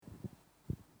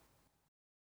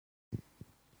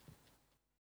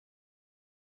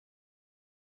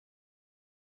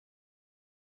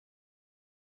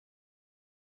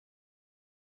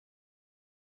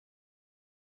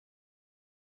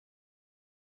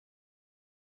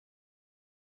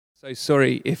So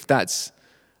sorry if that's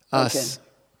us.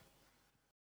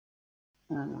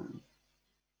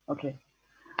 Okay.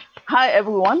 Hi,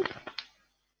 everyone.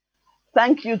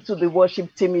 Thank you to the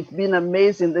worship team. It's been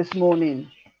amazing this morning.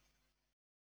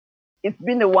 It's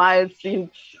been a while,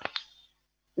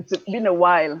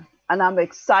 and I'm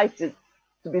excited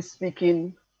to be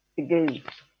speaking again.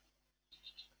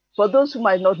 For those who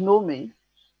might not know me,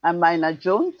 I'm Myna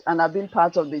Jones, and I've been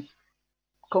part of the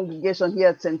congregation here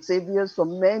at St. Saviour's for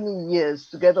many years,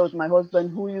 together with my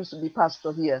husband, who used to be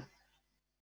pastor here.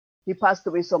 He passed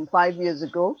away some 5 years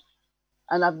ago,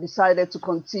 and I've decided to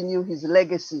continue his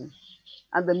legacy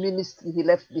and the ministry he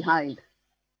left behind.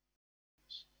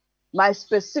 My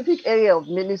specific area of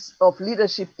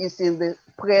leadership is in the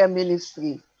prayer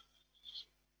ministry.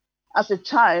 As a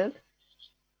child,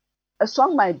 a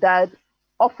song my dad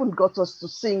often got us to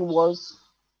sing was,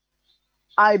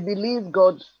 "I believe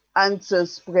God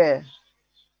answers prayer.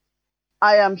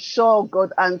 I am sure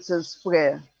God answers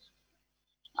prayer.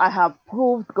 I have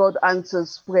proved God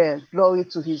answers prayer. Glory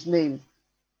to his name."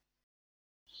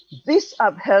 This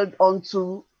I've held on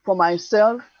to for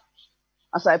myself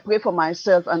as I pray for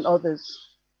myself and others.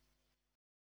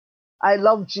 I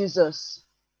love Jesus.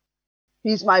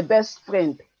 He's my best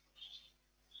friend.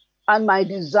 And my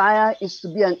desire is to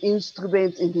be an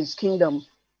instrument in his kingdom,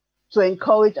 to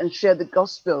encourage and share the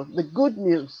gospel, the good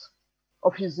news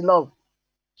of his love,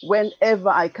 whenever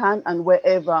I can and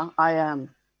wherever I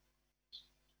am.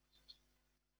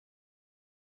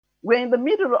 We're in the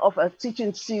middle of a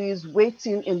teaching series,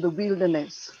 Waiting in the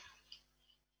Wilderness.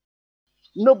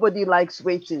 Nobody likes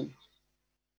waiting,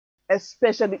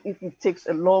 especially if it takes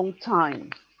a long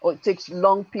time or it takes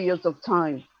long periods of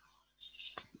time.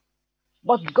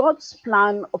 But God's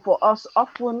plan for us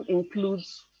often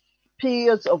includes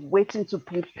periods of waiting to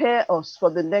prepare us for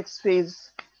the next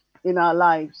phase in our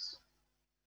lives.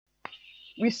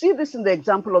 We see this in the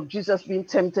example of Jesus being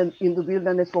tempted in the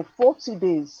wilderness for 40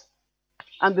 days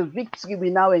and the victory we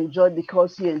now enjoy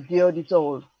because he endured it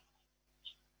all.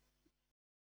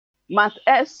 Matt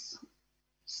S.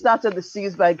 started the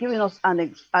series by giving us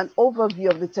an overview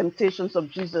of the temptations of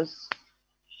Jesus,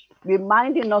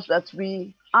 reminding us that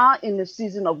we are in a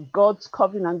season of God's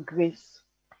covenant grace.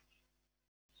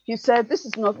 He said this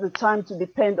is not the time to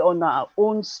depend on our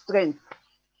own strength,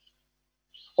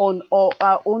 on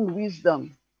our own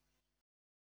wisdom.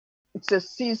 It's a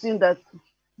season that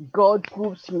God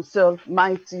proves himself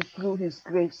mighty through his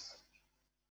grace,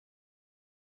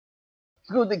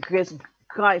 through the grace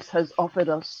Christ has offered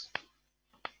us.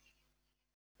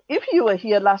 If you were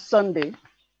here last Sunday,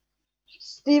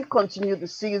 Steve continued the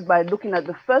series by looking at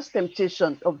the first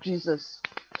temptation of Jesus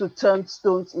to turn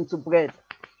stones into bread.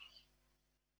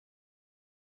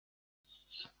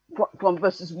 From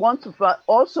verses 1 to 5,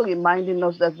 also reminding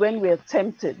us that when we are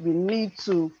tempted, we need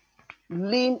to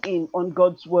lean in on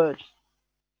God's word.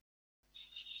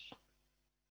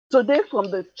 Today, from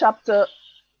the chapter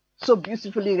so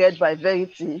beautifully read by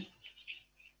Verity,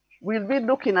 we'll be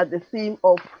looking at the theme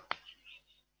of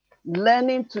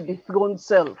learning to dethrone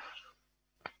self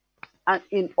and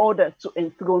in order to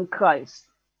enthrone Christ.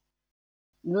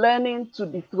 Learning to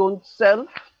dethrone self,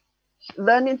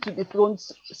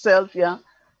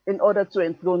 in order to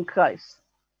enthrone Christ.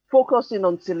 Focusing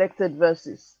on selected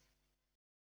verses.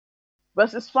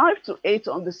 Verses 5 to 8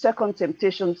 on the second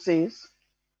temptation says,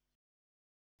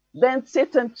 "Then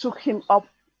Satan took him up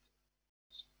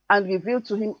and revealed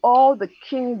to him all the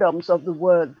kingdoms of the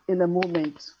world in a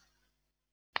moment.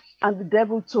 And the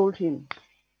devil told him,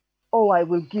 'Oh, I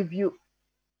will give you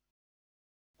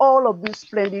all of these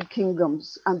splendid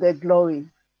kingdoms and their glory,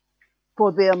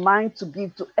 for they are mine to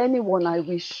give to anyone I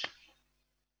wish,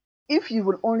 if you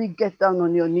will only get down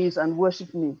on your knees and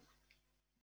worship me.'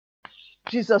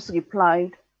 Jesus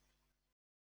replied,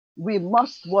 'We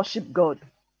must worship God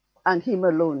and him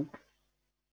alone.'"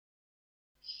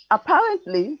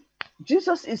 Apparently,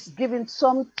 Jesus is giving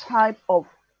some type of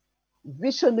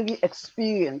visionary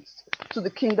experience to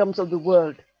the kingdoms of the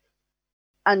world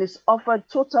and is offered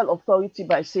total authority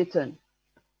by Satan.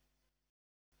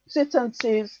 Satan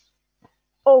says,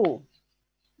 "Oh,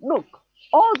 look,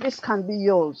 all this can be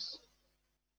yours,"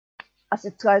 as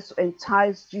he tries to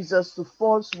entice Jesus to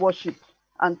false worship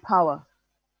and power.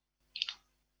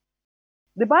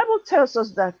 The Bible tells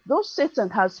us that though Satan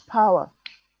has power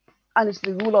and is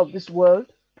the ruler of this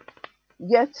world,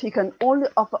 yet he can only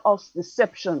offer us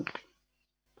deception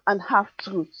and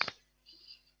half-truths.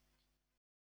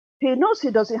 He knows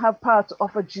he doesn't have power to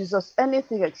offer Jesus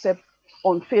anything except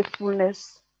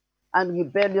unfaithfulness and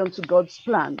rebellion to God's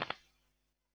plan.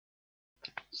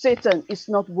 Satan is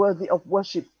not worthy of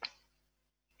worship.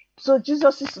 So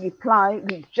Jesus' reply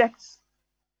rejects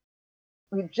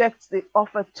rejects the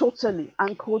offer totally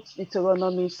and quotes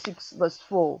Deuteronomy 6, verse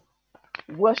 4.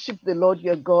 Worship the Lord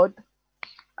your God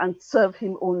and serve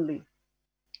him only.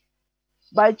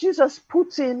 By Jesus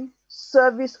putting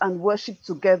service and worship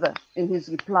together in his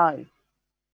reply,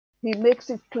 he makes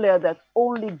it clear that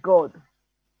only God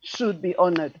should be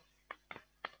honored.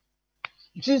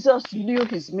 Jesus knew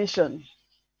his mission,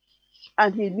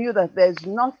 and he knew that there's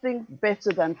nothing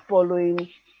better than following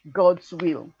God's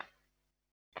will.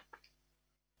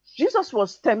 Jesus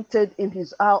was tempted in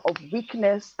his hour of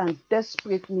weakness and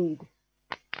desperate need,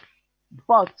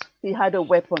 but he had a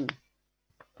weapon,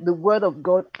 the word of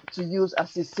God, to use,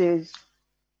 as he says,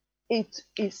 "It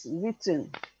is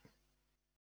written."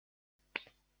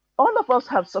 All of us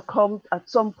have succumbed at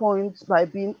some point by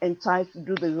being enticed to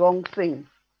do the wrong thing.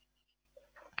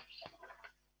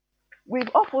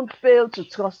 We've often failed to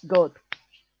trust God,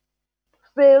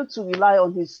 failed to rely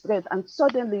on his strength, and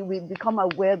suddenly we become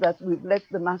aware that we've let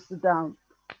the master down.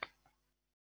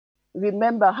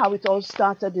 Remember how it all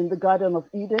started in the Garden of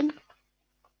Eden?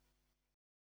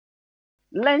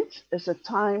 Lent is a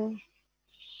time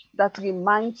that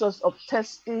reminds us of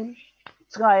testing,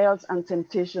 trials, and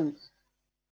temptations.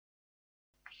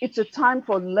 It's a time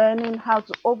for learning how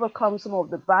to overcome some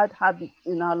of the bad habits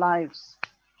in our lives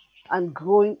and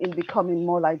growing in becoming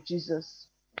more like Jesus.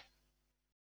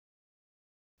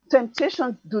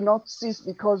 Temptations do not cease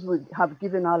because we have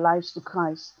given our lives to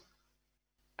Christ.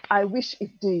 I wish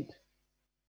it did.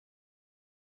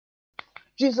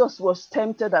 Jesus was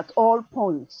tempted at all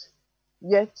points,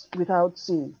 yet without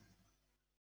sin.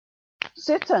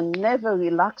 Satan never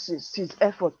relaxes his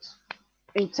effort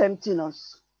in tempting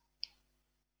us,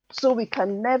 so we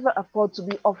can never afford to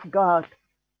be off guard.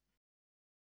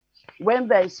 When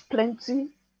there is plenty,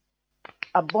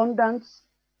 abundance,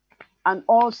 and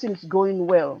all seems going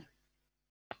well.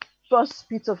 1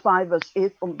 Peter 5 verse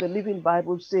 8 from the Living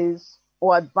Bible says,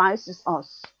 or advises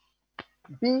us,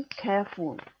 be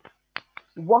careful.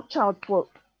 Watch out for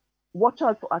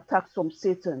attacks from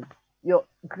Satan, your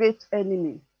great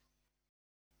enemy.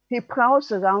 He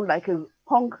prowls around like a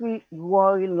hungry,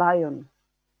 roaring lion,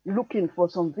 looking for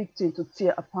some victim to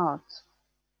tear apart.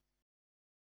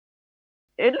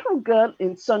 A little girl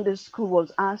in Sunday school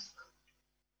was asked,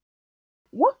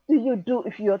 what do you do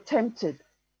if you're tempted?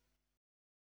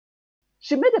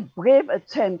 She made a brave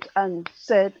attempt and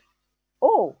said,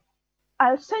 oh,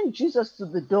 I'll send Jesus to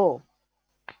the door.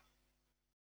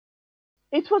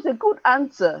 It was a good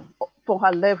answer for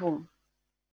her level.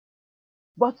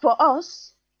 But for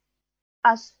us,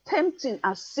 as tempting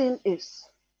as sin is,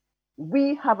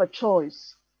 we have a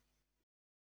choice.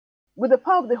 With the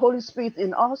power of the Holy Spirit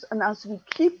in us, and as we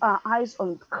keep our eyes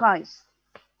on Christ,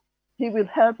 he will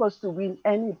help us to win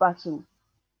any battle.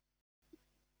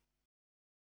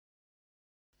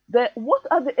 What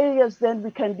are the areas then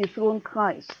we can dethrone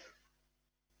Christ?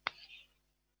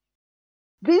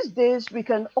 These days, we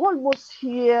can almost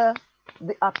hear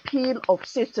the appeal of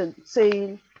Satan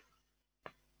saying,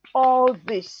 all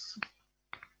this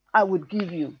I would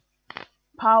give you: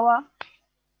 power,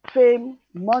 fame,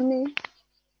 money,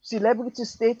 celebrity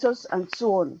status, and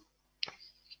so on,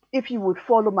 if you would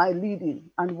follow my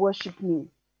leading and worship me.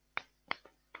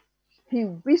 He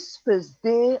whispers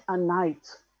day and night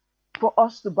for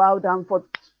us to bow down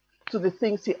to the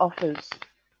things he offers.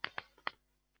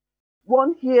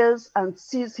 One hears and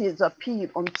sees his appeal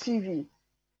on TV,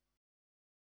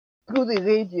 through the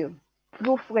radio,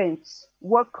 through friends,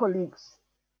 work colleagues,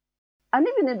 and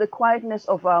even in the quietness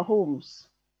of our homes.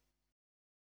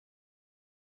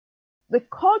 The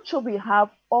culture we have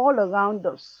all around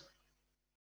us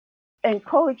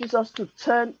encourages us to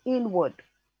turn inward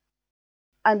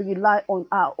and rely on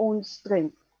our own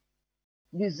strength,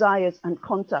 desires, and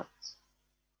contacts.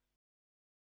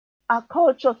 Our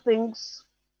culture thinks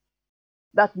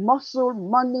that muscle,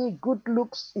 money, good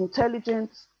looks,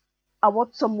 intelligence are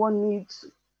what someone needs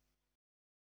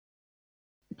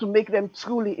to make them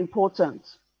truly important.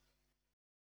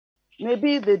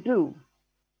 Maybe they do.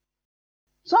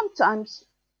 Sometimes,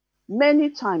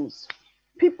 many times,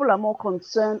 people are more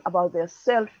concerned about their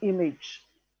self-image,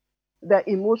 their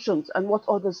emotions, and what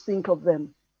others think of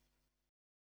them,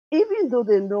 even though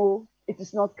they know it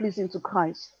is not pleasing to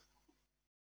Christ.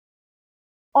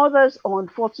 Others,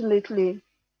 unfortunately,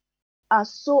 are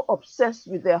so obsessed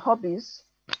with their hobbies.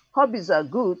 Hobbies are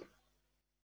good,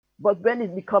 but when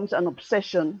it becomes an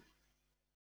obsession,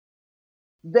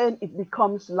 then it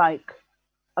becomes like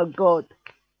a god.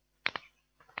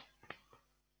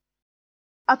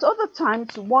 At other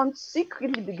times, one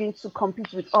secretly begins to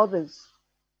compete with others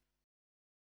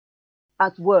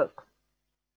at work,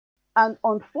 and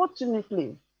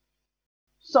unfortunately,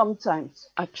 sometimes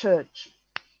at church.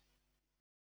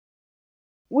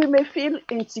 We may feel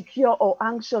insecure or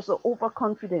anxious or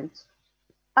overconfident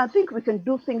and think we can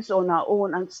do things on our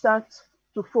own and start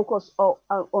to focus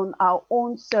on our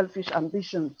own selfish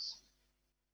ambitions.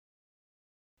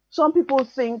 Some people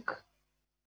think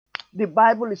the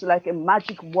Bible is like a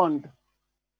magic wand,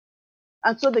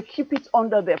 and so they keep it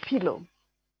under their pillow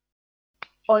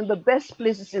or in the best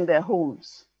places in their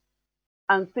homes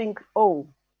and think, oh,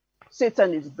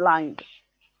 Satan is blind.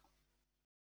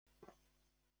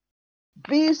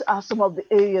 These are some of the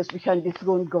areas we can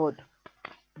dethrone God.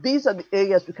 These are the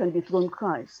areas we can dethrone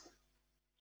Christ.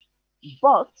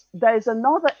 But there is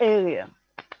another area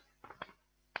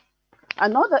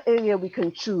we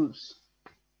can choose.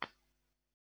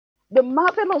 The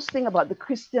marvelous thing about the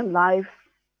Christian life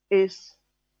is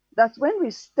that when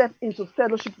we step into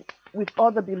fellowship with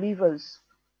other believers,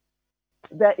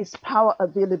 there is power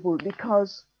available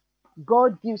because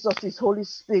God gives us His Holy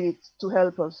Spirit to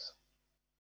help us.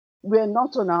 We are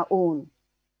not on our own.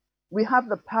 We have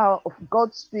the power of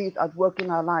God's Spirit at work in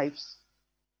our lives.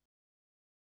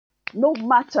 No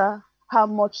matter how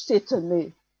much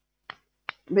Satan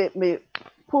may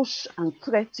push and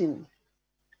threaten,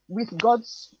 with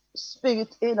God's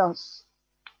Spirit in us,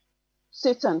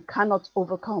 Satan cannot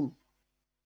overcome.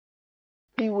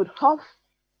 He would huff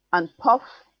and puff,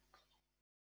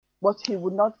 but he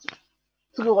would not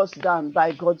throw us down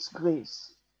by God's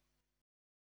grace.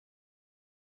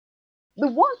 The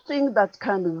one thing that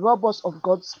can rob us of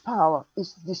God's power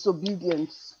is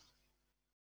disobedience.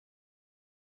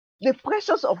 The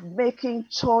pressures of making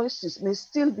choices may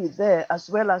still be there, as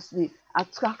well as the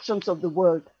attractions of the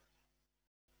world.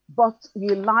 But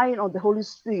relying on the Holy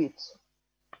Spirit,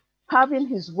 having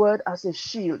His word as a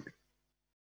shield,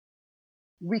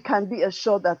 we can be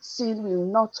assured that sin will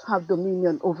not have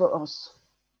dominion over us.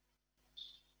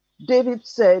 David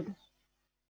said,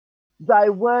 "Thy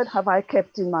word have I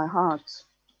kept in my heart,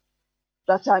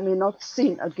 that I may not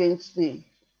sin against thee."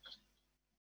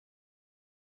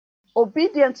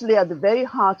 Obedience lay at the very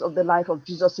heart of the life of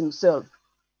Jesus Himself,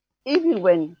 even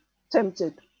when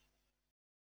tempted.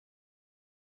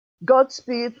 God's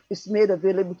Spirit is made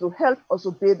available to help us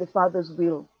obey the Father's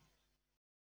will.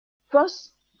 1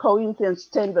 Corinthians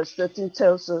 10 verse 13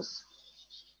 tells us,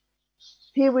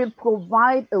 He will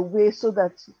provide a way so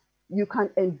that you can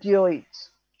endure it.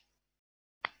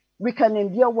 We can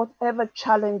endure whatever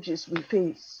challenges we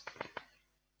face.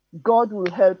 God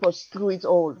will help us through it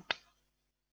all.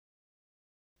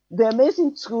 The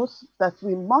amazing truth that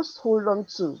we must hold on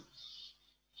to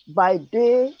by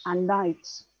day and night,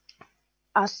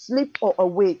 asleep or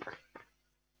awake,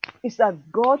 is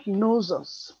that God knows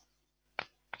us.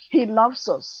 He loves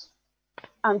us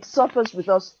and suffers with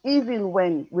us even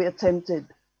when we are tempted.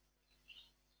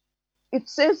 It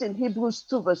says in Hebrews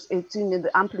 2 verse 18 in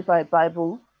the Amplified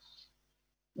Bible,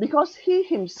 because He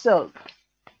Himself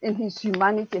in His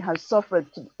humanity has suffered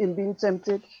in being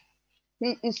tempted,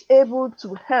 He is able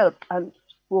to help and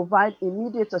provide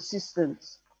immediate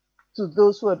assistance to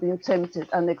those who are being tempted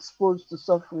and exposed to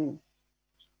suffering.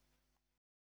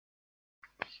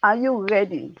 Are you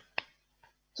ready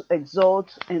to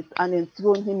exalt and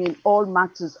enthrone Him in all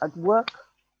matters at work,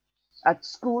 at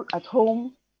school, at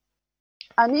home,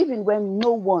 and even when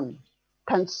no one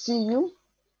can see you?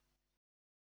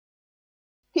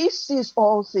 He sees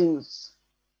all things.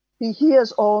 He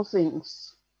hears all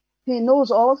things. He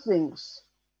knows all things,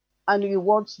 and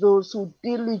rewards those who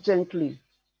diligently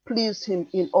please Him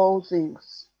in all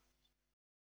things.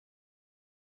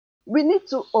 We need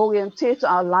to orientate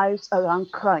our lives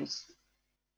around Christ.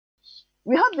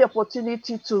 We have the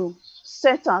opportunity to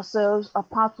set ourselves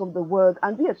apart from the world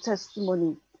and be a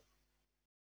testimony.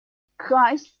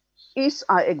 Christ is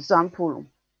our example.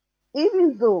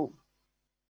 Even though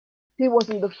He was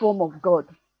in the form of God,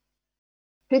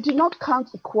 He did not count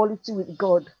equality with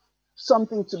God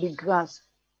something to be grasped.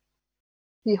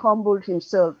 He humbled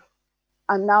Himself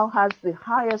and now has the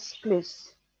highest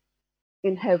place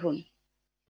in heaven.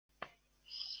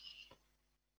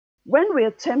 When we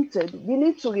are tempted, we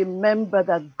need to remember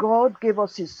that God gave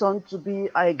us His Son to be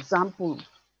our example,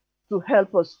 to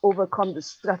help us overcome the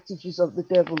strategies of the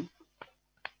devil.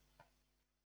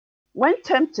 When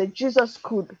tempted, Jesus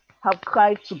could have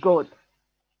cried to God,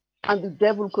 and the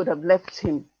devil could have left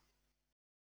Him.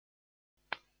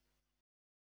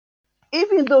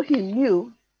 Even though He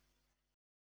knew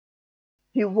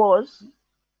He was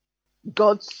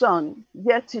God's Son,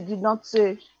 yet He did not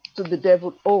say to the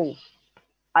devil, "Oh,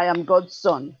 I am God's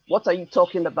Son. What are you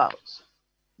talking about?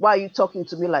 Why are you talking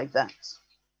to me like that?"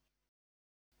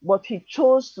 But He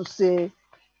chose to say,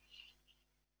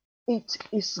 "It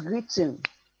is written."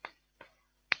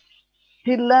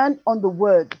 He leaned on the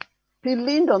word. He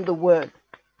leaned on the word.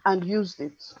 and used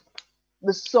it,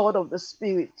 the sword of the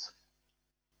Spirit.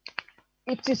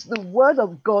 It is the word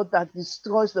of God that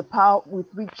destroys the power with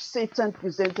which Satan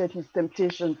presented his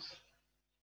temptations.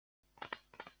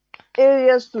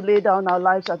 Areas to lay down our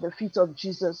lives at the feet of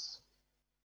Jesus.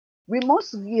 We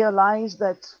must realize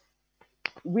that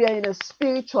we are in a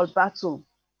spiritual battle.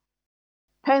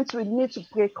 Hence, we need to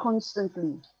pray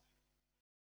constantly.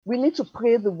 We need to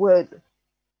pray the word.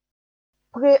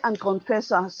 Pray and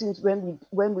confess our sins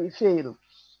when we fail.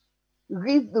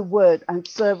 Read the word and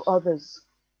serve others.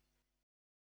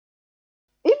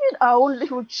 Even our own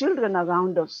little children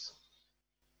around us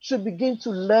should begin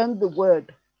to learn the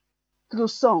word through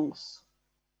songs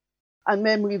and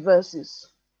memory verses.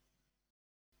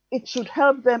 It should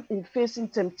help them in facing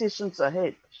temptations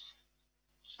ahead,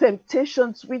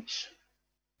 temptations which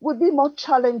would be more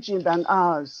challenging than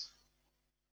ours.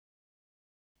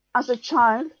 As a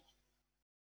child,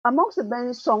 amongst the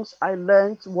many songs I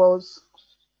learned was,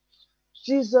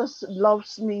 Jesus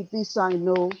loves me, this I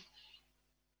know,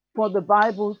 for the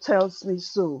Bible tells me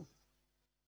so.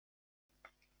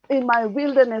 In my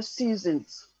wilderness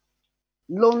seasons,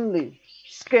 lonely,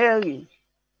 scary,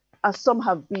 as some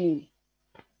have been,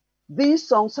 these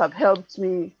songs have helped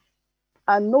me,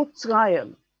 and no trial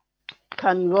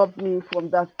can rob me from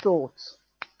that thought.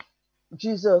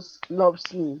 Jesus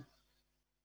loves me.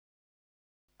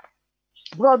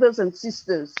 Brothers and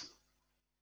sisters,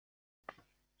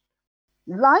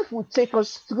 life will take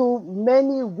us through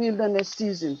many wilderness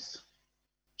seasons,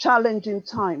 challenging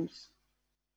times.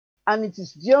 And it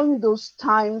is during those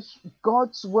times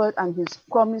God's word and his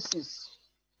promises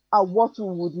are what we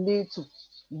would need to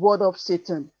ward off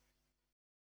Satan.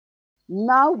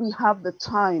 Now we have the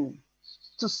time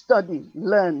to study,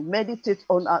 learn, meditate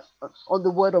on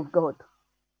the word of God.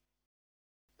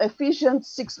 Ephesians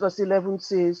 6 verse 11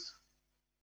 says,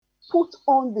 put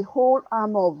on the whole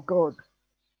armor of God,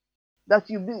 that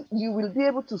you will be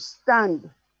able to stand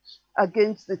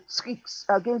against the tricks,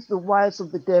 against the wiles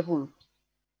of the devil.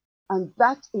 And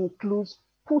that includes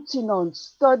putting on,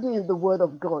 studying the word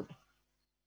of God.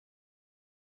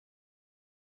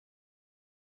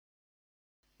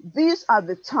 These are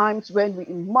the times when we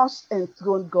must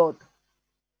enthrone God,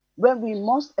 when we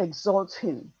must exalt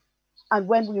him, and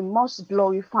when we must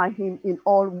glorify him in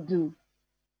all we do.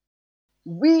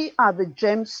 We are the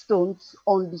gemstones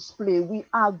on display. We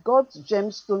are God's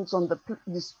gemstones on the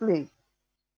display.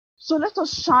 So let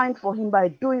us shine for him by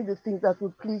doing the things that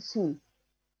will please him,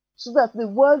 so that the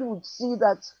world would see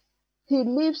that he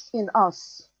lives in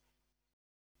us,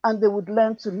 and they would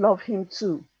learn to love him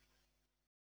too.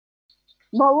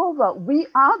 Moreover, we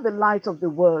are the light of the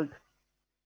world.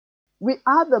 We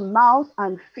are the mouth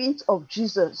and feet of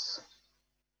Jesus.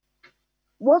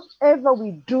 Whatever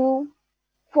we do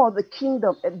for the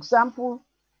kingdom, example,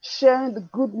 sharing the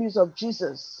good news of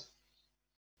Jesus,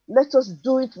 let us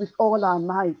do it with all our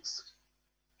might,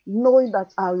 knowing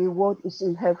that our reward is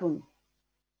in heaven.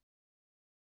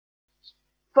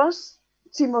 1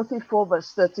 Timothy 4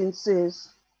 verse 13 says,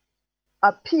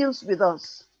 appeals with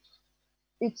us.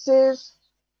 It says,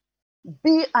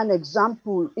 be an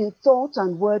example in thought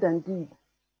and word and deed,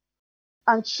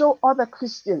 and show other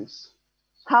Christians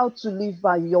how to live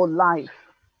by your life.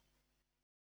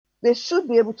 They should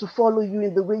be able to follow you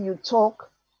in the way you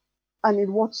talk and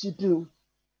in what you do.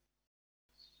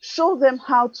 Show them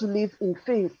how to live in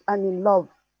faith and in love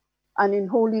and in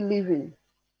holy living.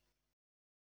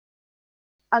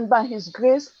 And by his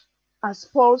grace, as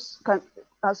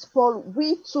Paul,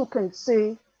 we too can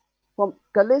say from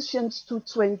Galatians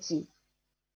 2:20,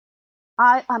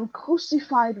 I am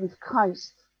crucified with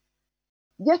Christ,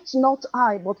 yet not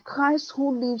I, but Christ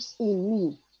who lives in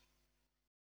me.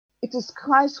 It is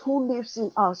Christ who lives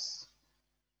in us.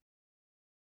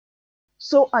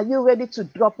 So are you ready to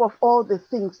drop off all the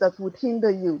things that would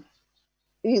hinder you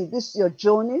in this your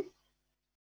journey?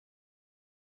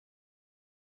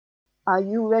 Are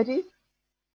you ready?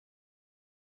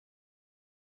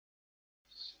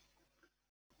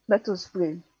 Let us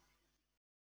pray.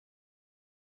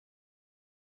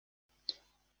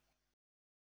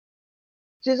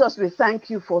 Jesus, we thank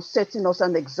you for setting us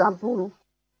an example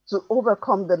to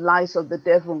overcome the lies of the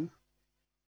devil.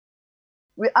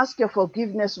 We ask your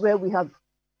forgiveness where we have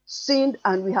sinned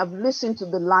and we have listened to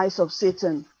the lies of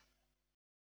Satan.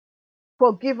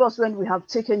 Forgive us when we have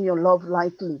taken your love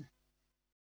lightly.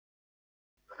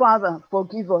 Father,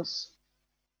 forgive us.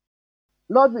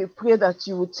 Lord, we pray that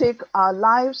you will take our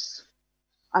lives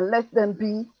and let them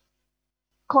be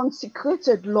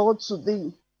consecrated, Lord, to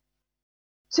thee.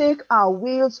 Take our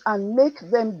wills and make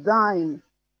them thine.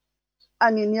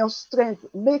 And in your strength,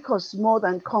 make us more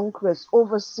than conquerors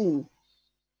over sin.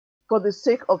 for the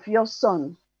sake of your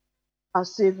Son, our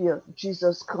Savior,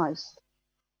 Jesus Christ.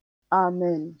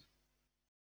 Amen.